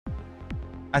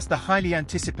As the highly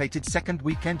anticipated second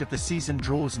weekend of the season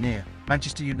draws near,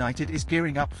 Manchester United is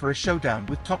gearing up for a showdown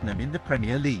with Tottenham in the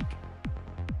Premier League.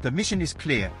 The mission is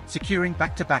clear, securing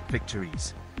back-to-back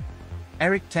victories.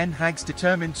 Erik ten Hag's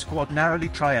determined squad narrowly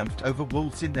triumphed over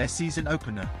Wolves in their season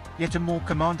opener, yet a more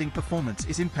commanding performance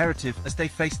is imperative as they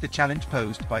face the challenge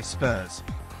posed by Spurs.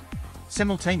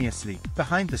 Simultaneously,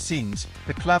 behind the scenes,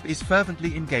 the club is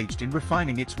fervently engaged in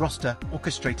refining its roster,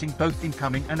 orchestrating both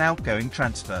incoming and outgoing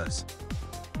transfers.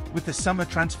 With the summer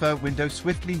transfer window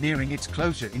swiftly nearing its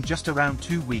closure in just around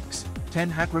 2 weeks, Ten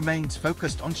Hag remains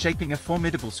focused on shaping a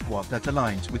formidable squad that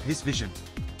aligns with his vision.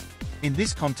 In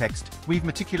this context, we've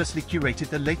meticulously curated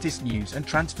the latest news and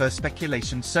transfer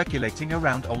speculation circulating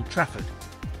around Old Trafford.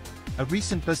 A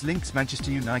recent buzz links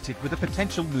Manchester United with a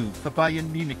potential move for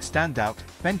Bayern Munich standout,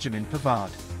 Benjamin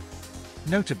Pavard.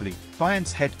 Notably,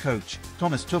 Bayern's head coach,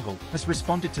 Thomas Tuchel, has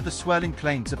responded to the swirling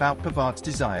claims about Pavard's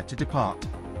desire to depart.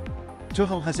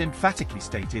 Tuchel has emphatically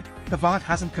stated, "Pavard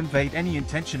hasn't conveyed any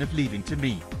intention of leaving to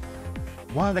me."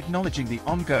 While acknowledging the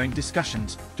ongoing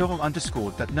discussions, Tuchel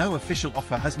underscored that no official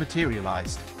offer has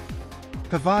materialized.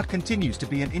 Pavard continues to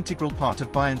be an integral part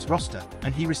of Bayern's roster,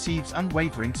 and he receives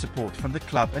unwavering support from the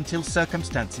club until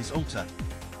circumstances alter.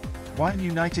 While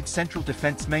United's central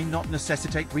defence may not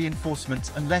necessitate reinforcements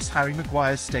unless Harry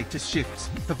Maguire's status shifts,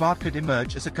 Pavard could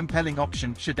emerge as a compelling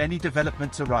option should any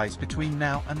developments arise between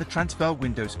now and the transfer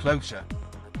window's closure.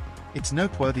 It's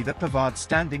noteworthy that Pavard's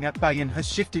standing at Bayern has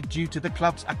shifted due to the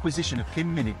club's acquisition of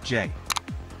Kim Min-jae.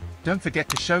 Don't forget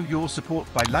to show your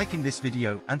support by liking this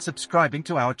video and subscribing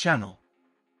to our channel.